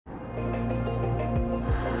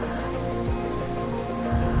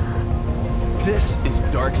This is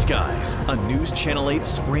Dark Skies, a News Channel 8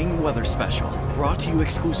 spring weather special, brought to you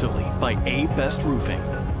exclusively by A Best Roofing.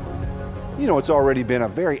 You know, it's already been a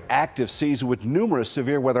very active season with numerous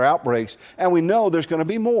severe weather outbreaks, and we know there's going to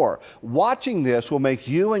be more. Watching this will make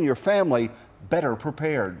you and your family better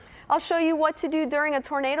prepared. I'll show you what to do during a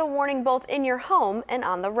tornado warning both in your home and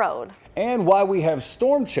on the road. And why we have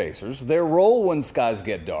storm chasers, their role when skies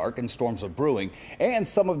get dark and storms are brewing, and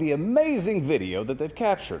some of the amazing video that they've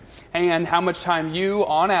captured. And how much time you,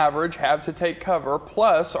 on average, have to take cover.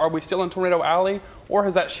 Plus, are we still in Tornado Alley, or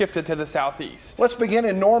has that shifted to the southeast? Let's begin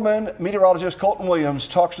in Norman. Meteorologist Colton Williams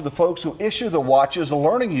talks to the folks who issue the watches,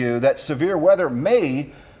 alerting you that severe weather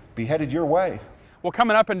may be headed your way. Well,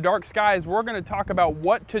 coming up in Dark Skies, we're going to talk about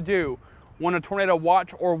what to do when a tornado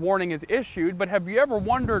watch or warning is issued. But have you ever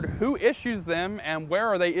wondered who issues them and where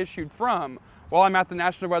are they issued from? Well, I'm at the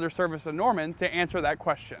National Weather Service in Norman to answer that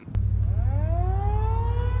question.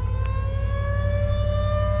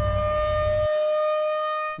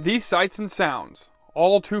 These sights and sounds,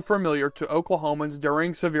 all too familiar to Oklahomans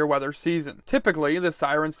during severe weather season. Typically, the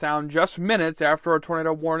sirens sound just minutes after a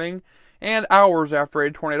tornado warning and hours after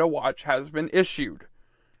a tornado watch has been issued.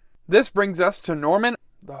 This brings us to Norman,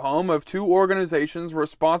 the home of two organizations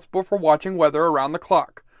responsible for watching weather around the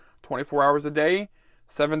clock, 24 hours a day,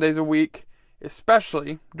 7 days a week,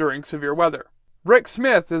 especially during severe weather. Rick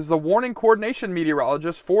Smith is the warning coordination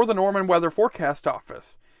meteorologist for the Norman Weather Forecast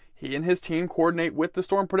Office. He and his team coordinate with the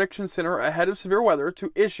Storm Prediction Center ahead of severe weather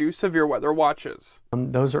to issue severe weather watches.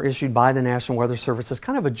 Those are issued by the National Weather Service as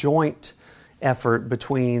kind of a joint effort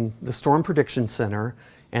between the Storm Prediction Center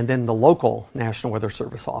and then the local National Weather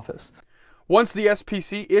Service office. Once the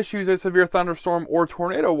SPC issues a severe thunderstorm or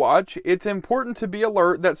tornado watch, it's important to be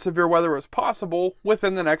alert that severe weather is possible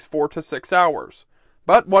within the next 4 to 6 hours.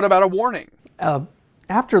 But what about a warning?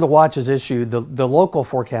 After the watch is issued, the local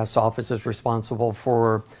forecast office is responsible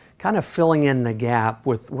for kind of filling in the gap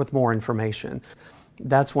with more information.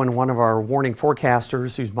 That's when one of our warning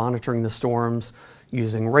forecasters who's monitoring the storms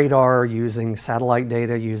using radar, using satellite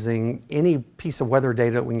data, using any piece of weather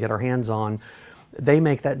data that we can get our hands on, they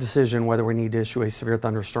make that decision whether we need to issue a severe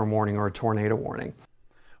thunderstorm warning or a tornado warning.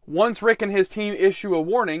 Once Rick and his team issue a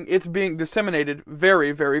warning, it's being disseminated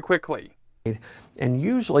very, very quickly. And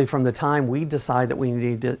usually from the time we decide that we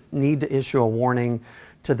need to issue a warning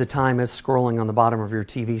to the time it's scrolling on the bottom of your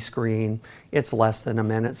TV screen, it's less than a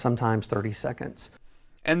minute, sometimes 30 seconds.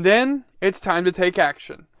 And then it's time to take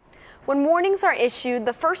action. When warnings are issued,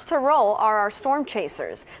 the first to roll are our storm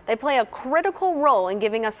chasers. They play a critical role in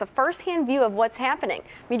giving us a first-hand view of what's happening.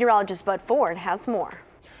 Meteorologist Bud Ford has more.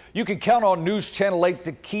 You can count on News Channel 8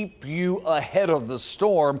 to keep you ahead of the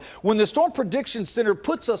storm. When the Storm Prediction Center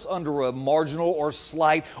puts us under a marginal or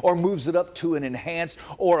slight or moves it up to an enhanced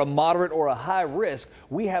or a moderate or a high risk,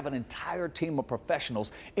 we have an entire team of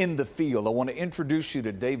professionals in the field. I want to introduce you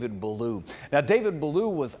to David Ballou. Now, David Ballou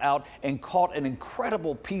was out and caught an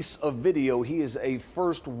incredible piece of video. He is a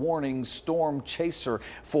first warning storm chaser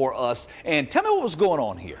for us. And tell me what was going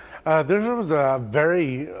on here. There was a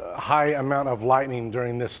very high amount of lightning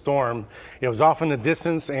during this storm. It was off in the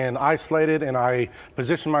distance and isolated, and I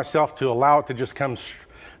positioned myself to allow it to just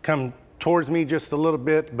come towards me just a little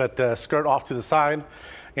bit, but skirt off to the side.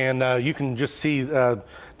 And you can just see the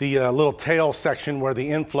little tail section where the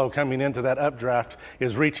inflow coming into that updraft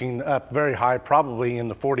is reaching up very high, probably in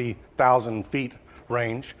the 40,000 feet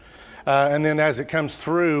range. And then as it comes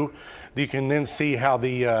through, you can then see how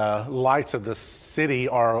the lights of the city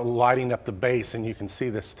are lighting up the base, and you can see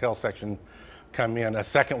this tail section come in, a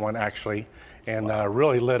second one actually, and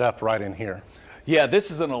really lit up right in here. Yeah, this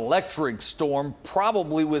is an electric storm,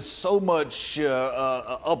 probably with so much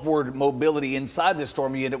upward mobility inside the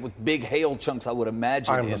storm, you end up with big hail chunks, I would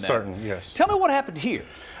imagine. I'm certain, yes. Tell me what happened here.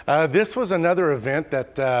 This was another event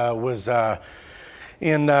that was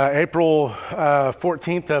in April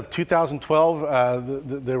 14th of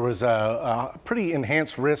 2012, there was a pretty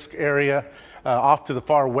enhanced risk area off to the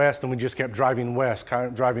far west, and we just kept driving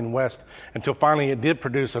west until finally it did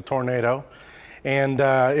produce a tornado. And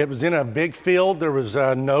it was in a big field. There was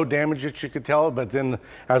no damage that you could tell, but then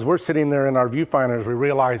as we're sitting there in our viewfinders, we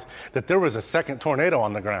realized that there was a second tornado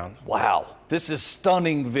on the ground. Wow, this is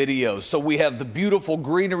stunning video. So we have the beautiful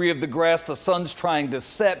greenery of the grass, the sun's trying to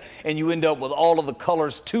set, and you end up with all of the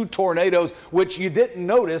colors, two tornadoes, which you didn't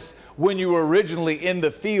notice when you were originally in the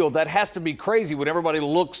field. That has to be crazy when everybody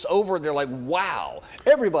looks over and they're like, wow.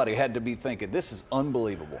 Everybody had to be thinking, this is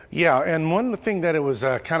unbelievable. Yeah, and one thing that it was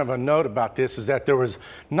kind of a note about this is that there was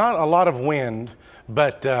not a lot of wind,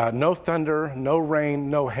 but no thunder, no rain,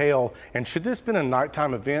 no hail. And should this have been a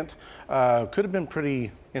nighttime event, could have been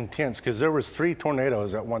pretty intense, because there was 3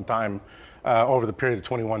 tornadoes at one time over the period of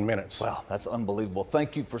 21 minutes. Wow, that's unbelievable.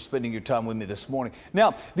 Thank you for spending your time with me this morning.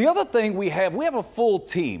 Now, the other thing we have a full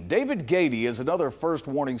team. David Gady is another first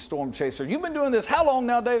warning storm chaser. You've been doing this how long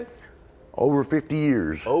now, David? Over 50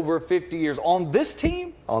 years. Over 50 years. On this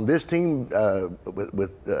team? On this team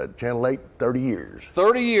with Channel 8, 30 years.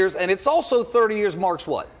 30 years, and it's also 30 years marks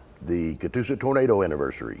what? The KTUL tornado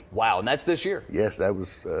anniversary. Wow, and that's this year? Yes, that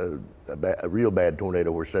was a real bad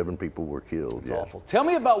tornado where 7 people were killed. It's yes. awful. Tell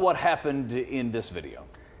me about what happened in this video.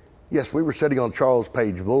 Yes, we were sitting on Charles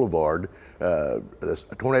Page Boulevard. A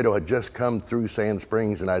tornado had just come through Sand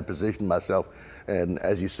Springs, and I had positioned myself. And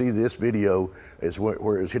as you see, this video is where it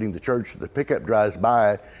was hitting the church. The pickup drives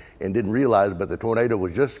by and didn't realize, but the tornado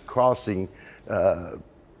was just crossing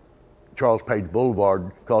Charles Page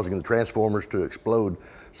Boulevard, causing the transformers to explode.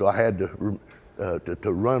 So I had to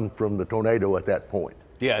run from the tornado at that point.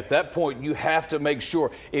 Yeah, at that point, you have to make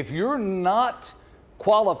sure. If you're not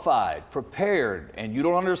qualified, prepared, and you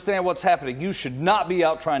don't understand what's happening, you should not be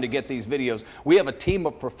out trying to get these videos. We have a team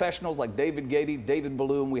of professionals like David Gady, David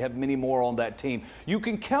Balloon. We have many more on that team. You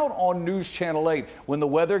can count on News Channel 8 when the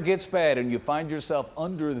weather gets bad and you find yourself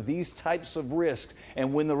under these types of risks,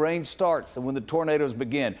 and when the rain starts and when the tornadoes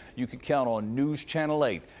begin, you can count on News Channel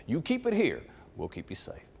 8. You keep it here, we'll keep you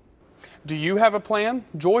safe. Do you have a plan?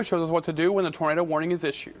 Joy shows us what to do when the tornado warning is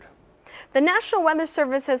issued. The National Weather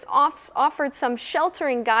Service has offered some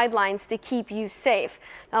sheltering guidelines to keep you safe.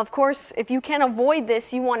 Now, of course, if you can avoid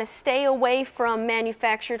this, you want to stay away from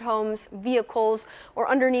manufactured homes, vehicles, or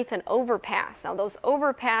underneath an overpass. Now, those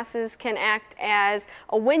overpasses can act as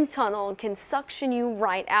a wind tunnel and can suction you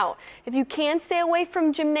right out. If you can stay away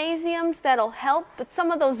from gymnasiums, that'll help, but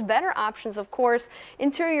some of those better options, of course,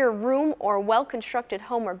 interior room or well-constructed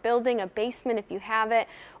home or building, a basement if you have it,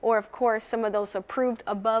 or of course, some of those approved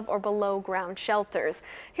above or below ground shelters.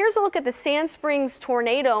 Here's a look at the Sand Springs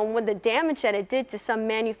tornado and what the damage that it did to some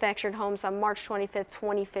manufactured homes on March 25th,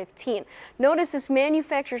 2015. Notice this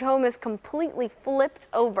manufactured home is completely flipped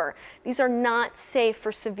over. These are not safe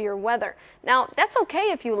for severe weather. Now, that's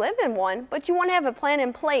okay if you live in one, but you want to have a plan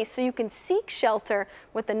in place so you can seek shelter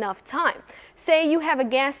with enough time. Say you have a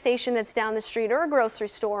gas station that's down the street or a grocery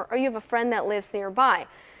store, or you have a friend that lives nearby.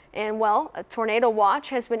 And well, a tornado watch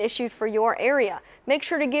has been issued for your area. Make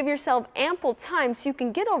sure to give yourself ample time so you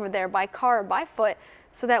can get over there by car or by foot,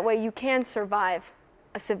 so that way you can survive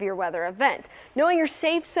a severe weather event. Knowing your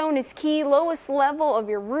safe zone is key. Lowest level of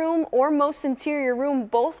your room or most interior room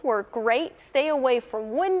both work great. Stay away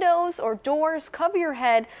from windows or doors, cover your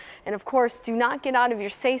head, and of course do not get out of your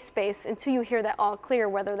safe space until you hear that all clear,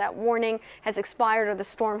 whether that warning has expired or the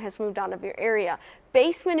storm has moved out of your area.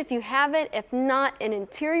 Basement if you have it, if not, an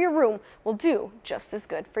interior room will do just as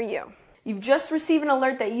good for you. You've just received an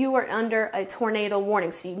alert that you are under a tornado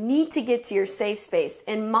warning, so you need to get to your safe space.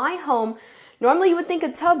 In my home, normally you would think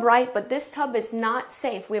a tub, right? But this tub is not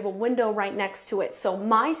safe. We have a window right next to it. So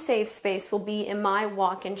my safe space will be in my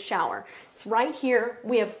walk-in shower. It's right here.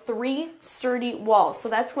 We have 3 sturdy walls, so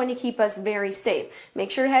that's going to keep us very safe.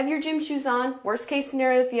 Make sure to have your gym shoes on. Worst case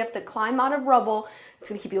scenario, if you have to climb out of rubble, it's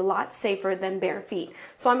going to keep you a lot safer than bare feet.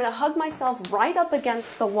 So I'm going to hug myself right up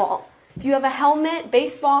against the wall. If you have a helmet,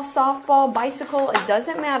 baseball, softball, bicycle, it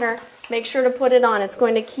doesn't matter. Make sure to put it on. It's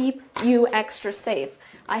going to keep you extra safe.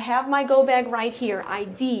 I have my go bag right here,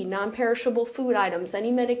 ID, non-perishable food items,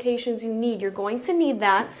 any medications you need, you're going to need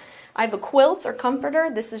that. I have a quilt or comforter.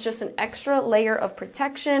 This is just an extra layer of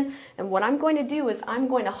protection. And what I'm going to do is I'm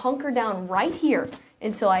going to hunker down right here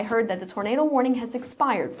until I heard that the tornado warning has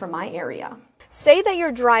expired for my area. Say that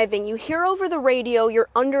you're driving, you hear over the radio you're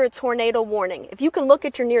under a tornado warning. If you can look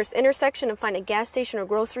at your nearest intersection and find a gas station or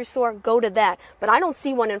grocery store, go to that. But I don't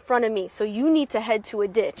see one in front of me, so you need to head to a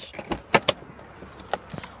ditch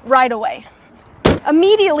right away.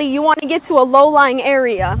 Immediately, you want to get to a low-lying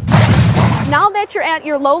area. Now that you're at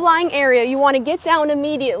your low-lying area, you want to get down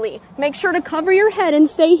immediately. Make sure to cover your head and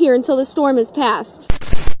stay here until the storm is past.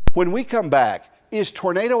 When we come back, is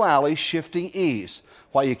Tornado Alley shifting east?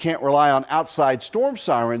 Why you can't rely on outside storm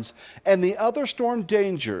sirens and the other storm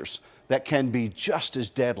dangers that can be just as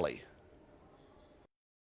deadly.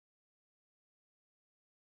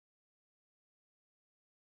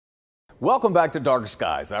 Welcome back to Dark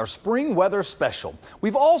Skies, our spring weather special.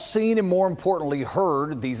 We've all seen and more importantly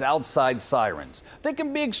heard these outside sirens. They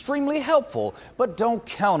can be extremely helpful, but don't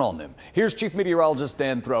count on them. Here's Chief Meteorologist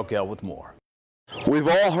Dan Threlkel with more. We've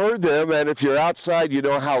all heard them, and if you're outside, you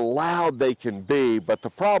know how loud they can be. But the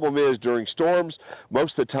problem is during storms,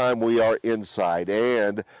 most of the time we are inside.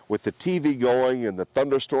 And with the TV going and the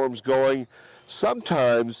thunderstorms going,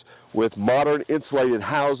 sometimes with modern insulated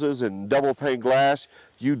houses and double pane glass,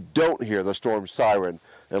 you don't hear the storm siren.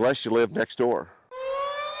 unless you live next door.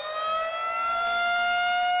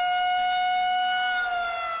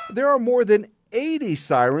 There are more than 80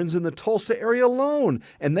 sirens in the Tulsa area alone,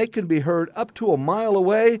 and they can be heard up to a mile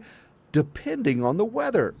away, depending on the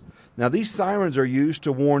weather. Now, these sirens are used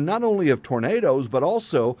to warn not only of tornadoes, but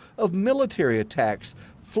also of military attacks,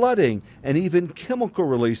 flooding, and even chemical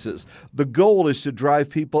releases. The goal is to drive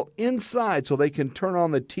people inside so they can turn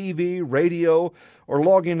on the TV, radio, or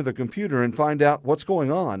log into the computer and find out what's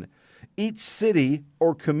going on. Each city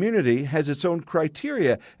or community has its own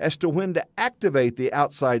criteria as to when to activate the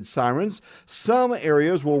outside sirens. Some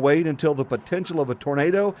areas will wait until the potential of a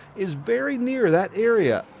tornado is very near that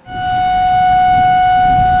area.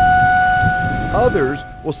 Others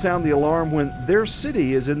will sound the alarm when their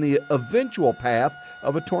city is in the eventual path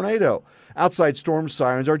of a tornado. Outside storm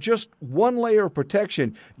sirens are just one layer of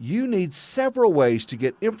protection. You need several ways to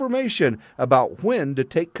get information about when to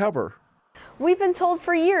take cover. We've been told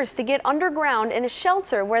for years to get underground in a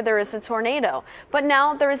shelter where there is a tornado, but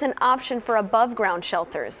now there is an option for above ground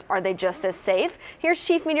shelters. Are they just as safe? Here's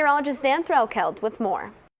Chief Meteorologist Dan Threlkeld with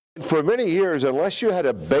more. For many years, unless you had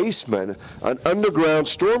a basement, an underground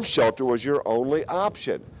storm shelter was your only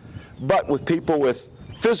option. But with people with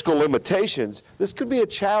physical limitations, this could be a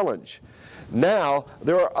challenge. Now,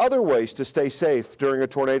 there are other ways to stay safe during a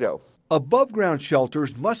tornado. Above-ground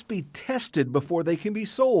shelters must be tested before they can be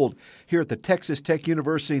sold. Here at the Texas Tech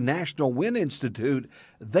University National Wind Institute,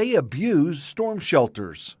 they abuse storm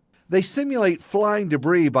shelters. They simulate flying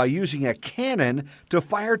debris by using a cannon to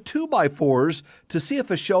fire 2x4s to see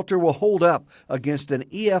if a shelter will hold up against an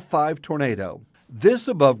EF5 tornado. This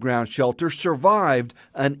above-ground shelter survived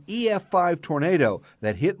an EF5 tornado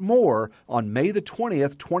that hit Moore on May the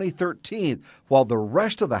 20th, 2013, while the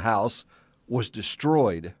rest of the house was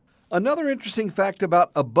destroyed. Another interesting fact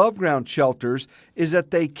about above-ground shelters is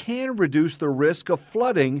that they can reduce the risk of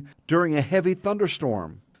flooding during a heavy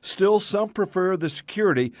thunderstorm. Still, some prefer the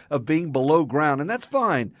security of being below ground, and that's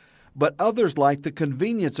fine. But others like the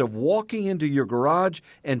convenience of walking into your garage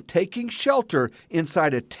and taking shelter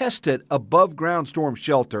inside a tested above-ground storm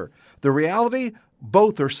shelter. The reality,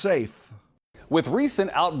 both are safe. With recent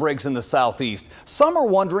outbreaks in the southeast, some are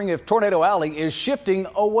wondering if Tornado Alley is shifting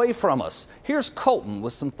away from us. Here's Colton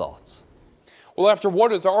with some thoughts. Well, after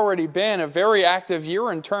what has already been a very active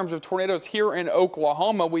year in terms of tornadoes here in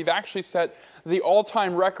Oklahoma, we've actually set the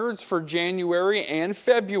all-time records for January and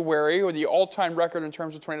February, or the all-time record in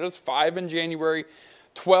terms of tornadoes, 5 in January,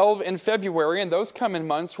 12 in February, and those come in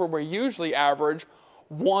months where we usually average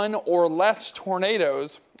 1 or less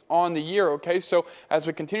tornadoes on the year. Okay, so as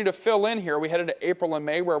we continue to fill in here, we head into April and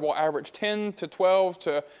May where we'll average 10 to 12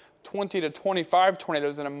 to 20 to 25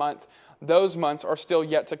 tornadoes in a month. Those months are still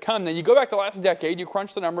yet to come. Now, you go back the last decade, you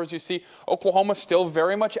crunch the numbers, you see Oklahoma still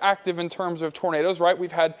very much active in terms of tornadoes, right?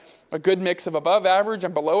 We've had a good mix of above average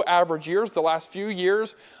and below average years the last few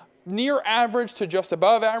years. Near average to just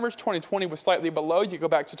above average. 2020 was slightly below. You go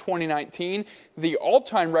back to 2019, the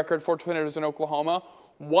all-time record for tornadoes in Oklahoma,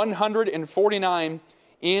 149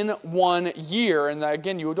 in 1 year. And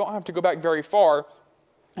again, you don't have to go back very far,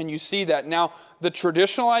 and you see that. Now, the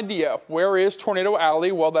traditional idea, where is Tornado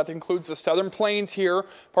Alley? Well, that includes the southern plains here,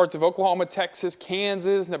 parts of Oklahoma, Texas,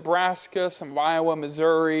 Kansas, Nebraska, some of Iowa,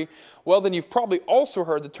 Missouri. Well, then you've probably also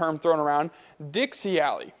heard the term thrown around, Dixie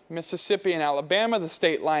Alley, Mississippi and Alabama, the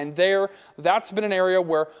state line there. That's been an area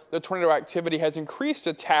where the tornado activity has increased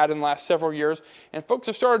a tad in the last several years, and folks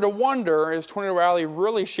have started to wonder, is Tornado Alley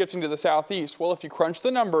really shifting to the southeast? Well, if you crunch the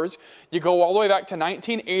numbers, you go all the way back to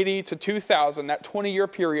 1980 to 2000, that 20-year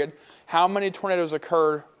period, how many tornadoes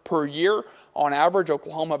occurred per year? On average,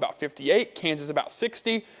 Oklahoma about 58, Kansas about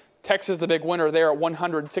 60, Texas the big winner there at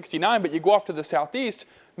 169, but you go off to the southeast,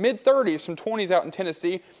 mid-30s, some 20s out in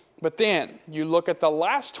Tennessee. But then you look at the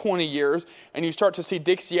last 20 years and you start to see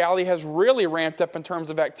Dixie Alley has really ramped up in terms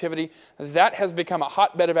of activity. That has become a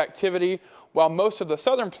hotbed of activity, while most of the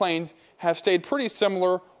southern plains have stayed pretty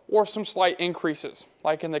similar or some slight increases,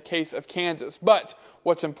 like in the case of Kansas. But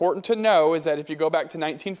what's important to know is that if you go back to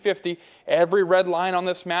 1950, every red line on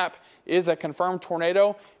this map is a confirmed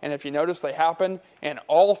tornado, and if you notice, they happen in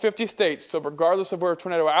all 50 states. So regardless of where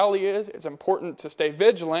Tornado Alley is, it's important to stay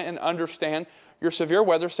vigilant and understand your severe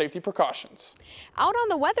weather safety precautions. Out on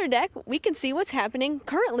the weather deck, we can see what's happening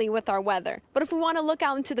currently with our weather. But if we want to look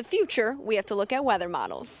out into the future, we have to look at weather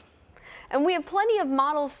models. And we have plenty of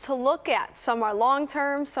models to look at. Some are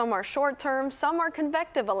long-term, some are short-term, some are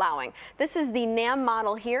convective allowing. This is the NAM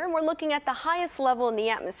model here, and we're looking at the highest level in the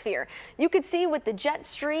atmosphere. You could see with the jet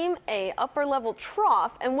stream a upper level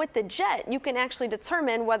trough, and with the jet you can actually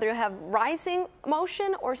determine whether you have rising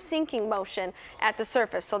motion or sinking motion at the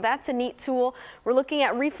surface. So that's a neat tool. We're looking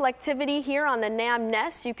at reflectivity here on the NAM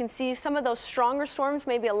nest. You can see some of those stronger storms,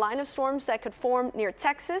 maybe a line of storms that could form near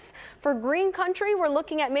Texas. For green country, we're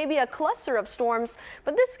looking at maybe a cluster of storms,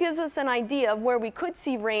 but this gives us an idea of where we could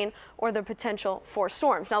see rain or the potential for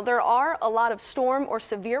storms. Now, there are a lot of storm or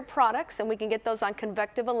severe products, and we can get those on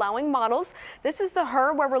convective allowing models. This is the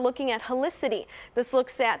HER, where we're looking at helicity. This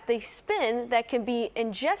looks at the spin that can be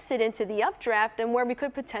ingested into the updraft and where we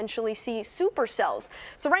could potentially see supercells.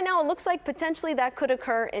 So right now it looks like potentially that could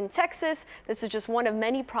occur in Texas. This is just one of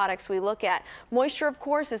many products we look at. Moisture, of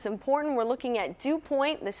course, is important. We're looking at dew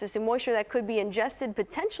point. This is the moisture that could be ingested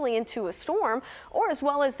potentially into a storm, or as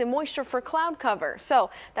well as the moisture for cloud cover. So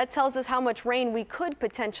that tells us how much rain we could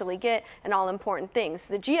potentially get, and all important things.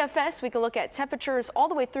 The GFS, we can look at temperatures all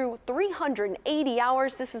the way through 380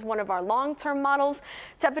 hours. This is one of our long-term models.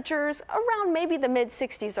 Temperatures around maybe the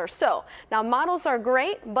mid-60s or so. Now, models are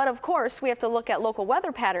great, but of course we have to look at local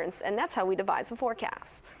weather patterns, and that's how we devise a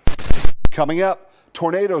forecast. Coming up,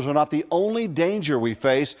 tornadoes are not the only danger we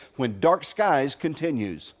face when dark skies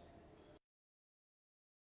continues.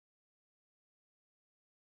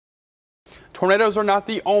 Tornadoes are not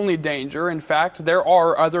the only danger. In fact, there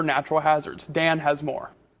are other natural hazards. Dan has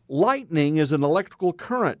more. Lightning is an electrical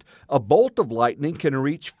current. A bolt of lightning can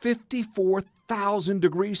reach 54,000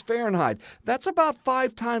 degrees Fahrenheit. That's about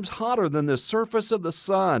 5 times hotter than the surface of the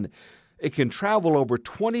sun. It can travel over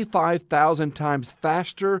 25,000 times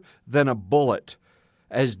faster than a bullet.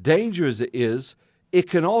 As dangerous as it is, it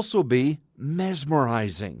can also be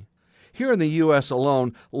mesmerizing. Here in the U.S.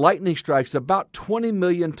 alone, lightning strikes about 20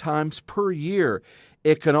 million times per year.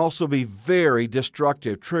 It can also be very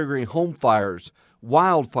destructive, triggering home fires,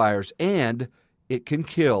 wildfires, and it can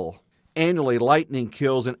kill. Annually, lightning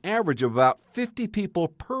kills an average of about 50 people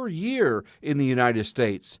per year in the United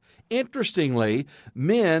States. Interestingly,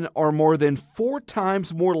 men are more than 4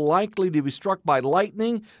 times more likely to be struck by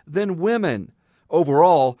lightning than women.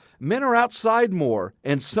 Overall, men are outside more,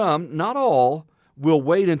 and some, not all, will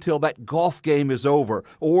wait until that golf game is over,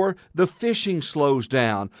 or the fishing slows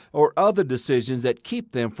down, or other decisions that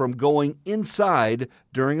keep them from going inside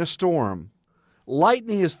during a storm.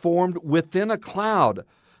 Lightning is formed within a cloud.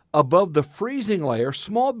 Above the freezing layer,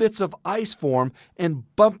 small bits of ice form and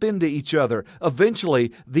bump into each other.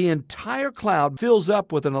 Eventually, the entire cloud fills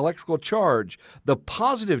up with an electrical charge. The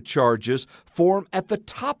positive charges form at the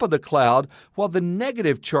top of the cloud, while the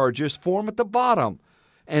negative charges form at the bottom.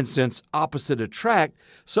 And since opposites attract,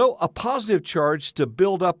 so a positive charge to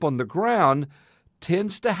build up on the ground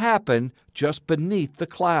tends to happen just beneath the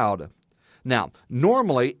cloud. Now,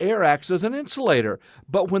 normally air acts as an insulator,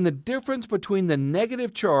 but when the difference between the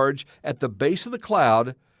negative charge at the base of the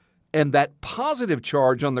cloud and that positive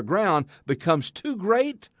charge on the ground becomes too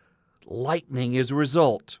great, lightning is a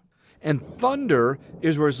result. And thunder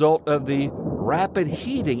is a result of the rapid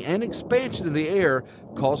heating and expansion of the air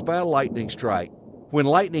caused by a lightning strike. When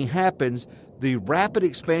lightning happens, the rapid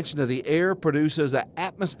expansion of the air produces an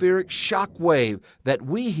atmospheric shock wave that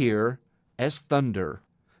we hear as thunder.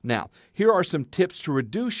 Now, here are some tips to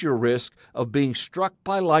reduce your risk of being struck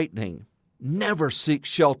by lightning. Never seek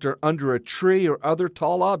shelter under a tree or other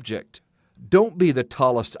tall object. Don't be the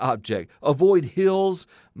tallest object. Avoid hills,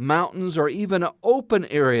 mountains, or even an open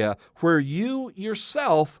area where you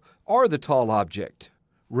yourself are the tall object.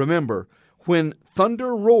 Remember, when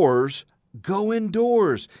thunder roars, go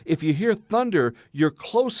indoors. If you hear thunder, you're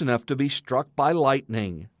close enough to be struck by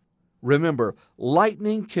lightning. Remember,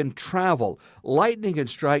 lightning can travel. Lightning can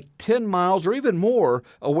strike 10 miles or even more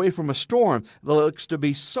away from a storm that looks to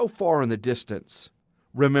be so far in the distance.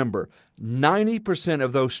 Remember, 90%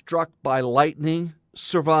 of those struck by lightning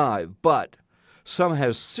survive, but some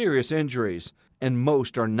have serious injuries, and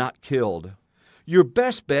most are not killed. Your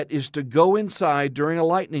best bet is to go inside during a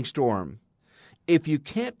lightning storm. If you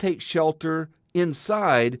can't take shelter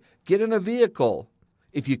inside, get in a vehicle.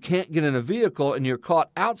 If you can't get in a vehicle and you're caught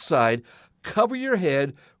outside, cover your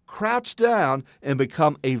head, crouch down, and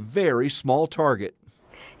become a very small target.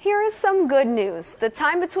 Here is some good news. The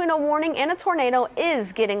time between a warning and a tornado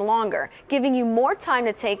is getting longer, giving you more time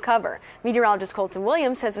to take cover. Meteorologist Colton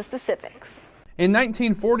Williams has the specifics. In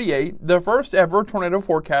 1948, the first ever tornado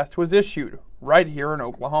forecast was issued, right here in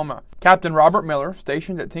Oklahoma. Captain Robert Miller,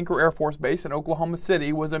 stationed at Tinker Air Force Base in Oklahoma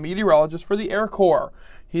City, was a meteorologist for the Air Corps.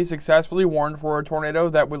 He successfully warned for a tornado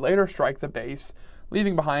that would later strike the base.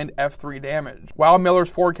 leaving behind F3 damage. While Miller's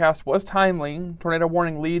forecast was timely, tornado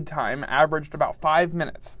warning lead time averaged about 5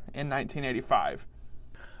 minutes in 1985.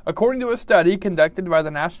 According to a study conducted by the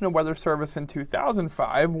National Weather Service in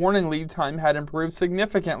 2005, warning lead time had improved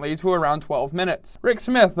significantly to around 12 minutes. Rick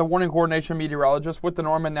Smith, the warning coordination meteorologist with the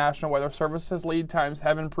Norman National Weather Service, says lead times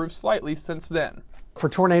have improved slightly since then. For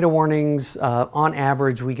tornado warnings, on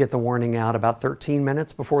average, we get the warning out about 13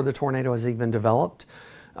 minutes before the tornado has even developed.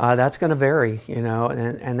 That's going to vary,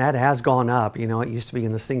 and that has gone up. It used to be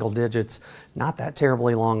in the single digits not that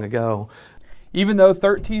terribly long ago. Even though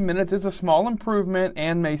 13 minutes is a small improvement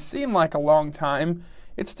and may seem like a long time,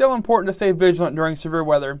 it's still important to stay vigilant during severe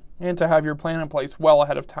weather and to have your plan in place well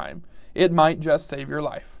ahead of time. It might just save your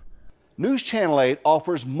life. News Channel 8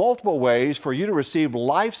 offers multiple ways for you to receive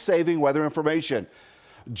life-saving weather information.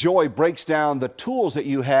 Joy breaks down the tools that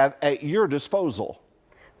you have at your disposal.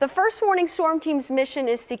 The First Warning Storm Team's mission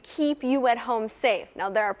is to keep you at home safe. Now,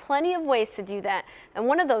 there are plenty of ways to do that, and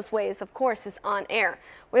one of those ways, of course, is on air.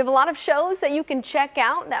 We have a lot of shows that you can check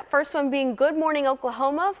out. That first one being Good Morning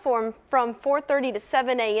Oklahoma from 4:30 to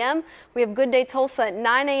 7 a.m. We have Good Day Tulsa at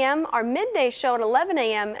 9 a.m., our midday show at 11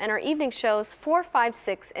 a.m., and our evening shows 4, 5,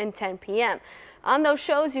 6, and 10 p.m. On those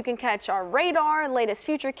shows, you can catch our radar, latest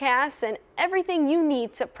futurecasts, and everything you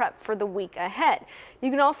need to prep for the week ahead. You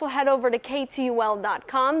can also head over to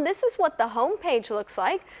KTUL.com. This is what the homepage looks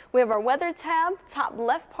like. We have our weather tab, top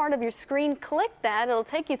left part of your screen. Click that. It'll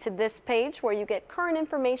take you to this page where you get current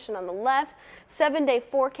information on the left, 7-day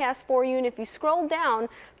forecast for you. And if you scroll down,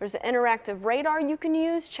 there's an interactive radar you can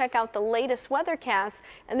use. Check out the latest weathercast,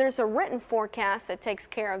 and there's a written forecast that takes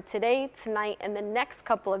care of today, tonight, and the next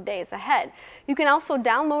couple of days ahead. You can also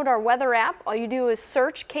download our weather app. All you do is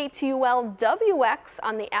search KTUL WX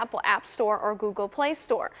on the Apple App Store or Google Play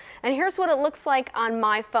Store. And here's what it looks like on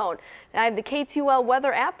my phone. I have the KTUL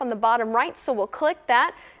weather app on the bottom right, so we'll click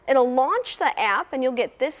that. It'll launch the app and you'll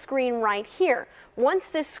get this screen right here. Once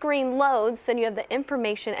this screen loads, then you have the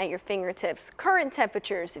information at your fingertips. Current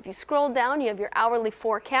temperatures. If you scroll down, you have your hourly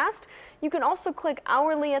forecast. You can also click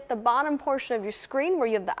hourly at the bottom portion of your screen where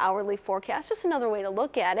you have the hourly forecast. Just another way to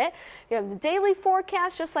look at it. You have the daily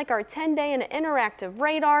forecast, just like our 10-day and an interactive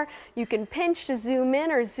radar. You can pinch to zoom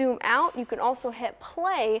in or zoom out. You can also hit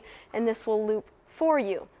play and this will loop for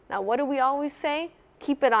you. Now, what do we always say?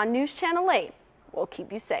 Keep it on News Channel 8. We'll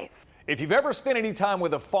keep you safe. If you've ever spent any time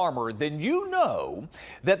with a farmer, then you know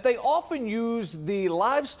that they often use the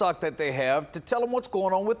livestock that they have to tell them what's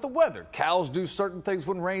going on with the weather. Cows do certain things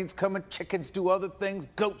when rain's coming, chickens do other things,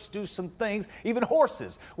 goats do some things, even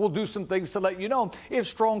horses will do some things to let you know if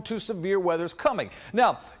strong to severe weather's coming.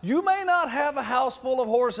 Now, you may not have a house full of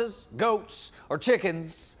horses, goats, or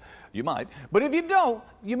chickens. You might, but if you don't,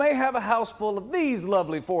 you may have a house full of these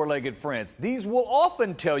lovely four-legged friends. These will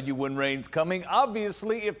often tell you when rain's coming.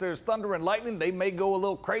 Obviously, if there's thunder and lightning, they may go a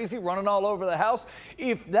little crazy, running all over the house.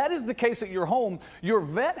 If that is the case at your home, your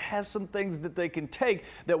vet has some things that they can take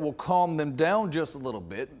that will calm them down just a little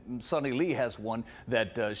bit. Sunny Lee has one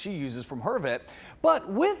that she uses from her vet. But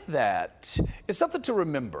with that, it's something to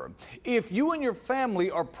remember. If you and your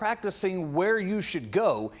family are practicing where you should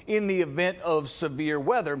go in the event of severe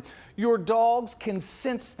weather, your dogs can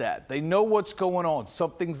sense that. They know what's going on.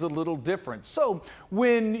 Something's a little different. So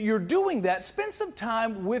when you're doing that, spend some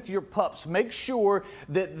time with your pups. Make sure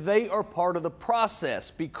that they are part of the process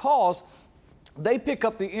because they pick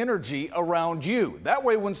up the energy around you. That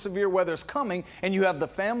way, when severe weather's coming and you have the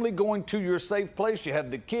family going to your safe place, you have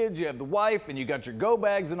the kids, you have the wife, and you got your go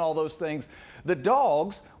bags and all those things, the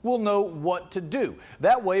dogs will know what to do.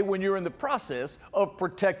 That way, when you're in the process of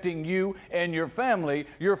protecting you and your family,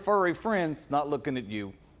 your furry friend's not looking at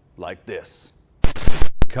you like this.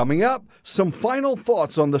 Coming up, some final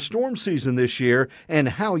thoughts on the storm season this year and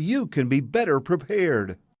how you can be better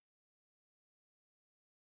prepared.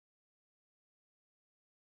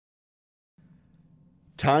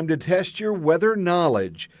 Time to test your weather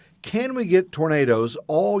knowledge. Can we get tornadoes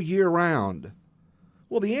all year round?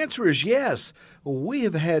 Well, the answer is yes. We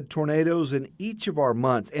have had tornadoes in each of our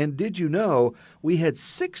months. And did you know we had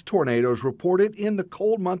 6 tornadoes reported in the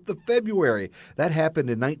cold month of February? That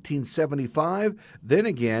happened in 1975, then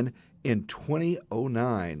again in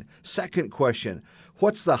 2009. Second question,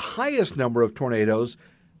 what's the highest number of tornadoes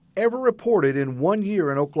ever reported in 1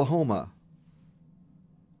 year in Oklahoma?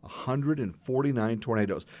 149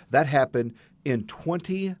 tornadoes. That happened in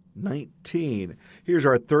 2019. Here's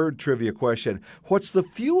our third trivia question. What's the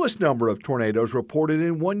fewest number of tornadoes reported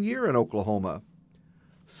in 1 year in Oklahoma?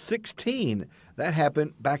 16. That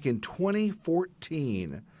happened back in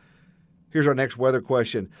 2014. Here's our next weather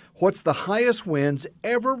question. What's the highest winds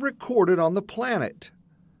ever recorded on the planet?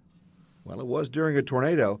 Well, it was during a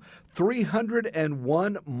tornado.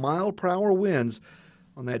 301 mile-per-hour winds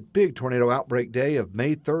on that big tornado outbreak day of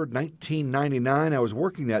May 3rd, 1999. I was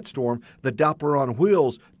working that storm. The Doppler on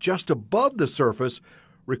wheels just above the surface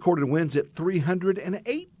recorded winds at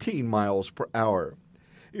 318 miles per hour.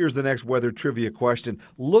 Here's the next weather trivia question.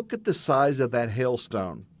 Look at the size of that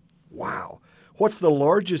hailstone. Wow. What's the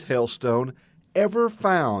largest hailstone ever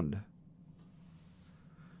found?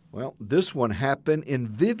 Well, this one happened in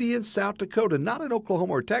Vivian, South Dakota, not in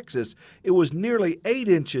Oklahoma or Texas. It was nearly 8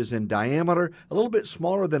 inches in diameter, a little bit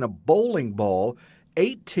smaller than a bowling ball,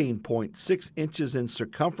 18.6 inches in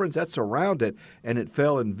circumference. That's around it, and it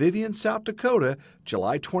fell in Vivian, South Dakota,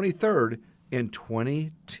 July 23rd in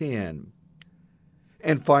 2010.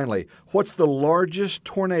 And finally, what's the largest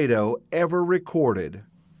tornado ever recorded?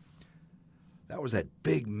 That was that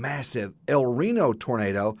big, massive El Reno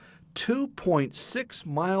tornado, 2.6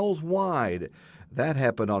 miles wide. That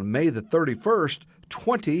happened on May the 31st,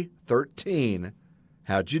 2013.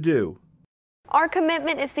 How'd you do? Our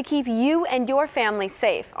commitment is to keep you and your family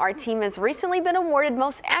safe. Our team has recently been awarded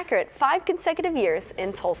Most Accurate 5 consecutive years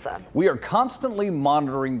in Tulsa. We are constantly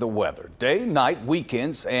monitoring the weather, day, night,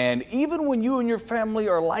 weekends, and even when you and your family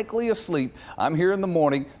are likely asleep, I'm here in the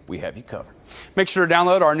morning. We have you covered. Make sure to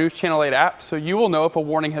download our News Channel 8 app so you will know if a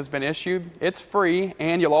warning has been issued. It's free,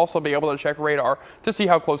 and you'll also be able to check radar to see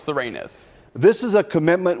how close the rain is. This is a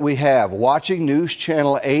commitment we have. Watching News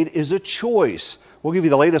Channel 8 is a choice. We'll give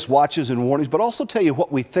you the latest watches and warnings, but also tell you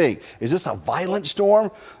what we think. Is this a violent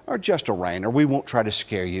storm or just a rain? Or we won't try to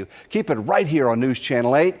scare you. Keep it right here on News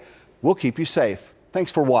Channel 8. We'll keep you safe.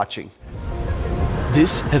 Thanks for watching.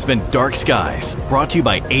 This has been Dark Skies, brought to you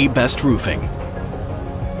by A Best Roofing.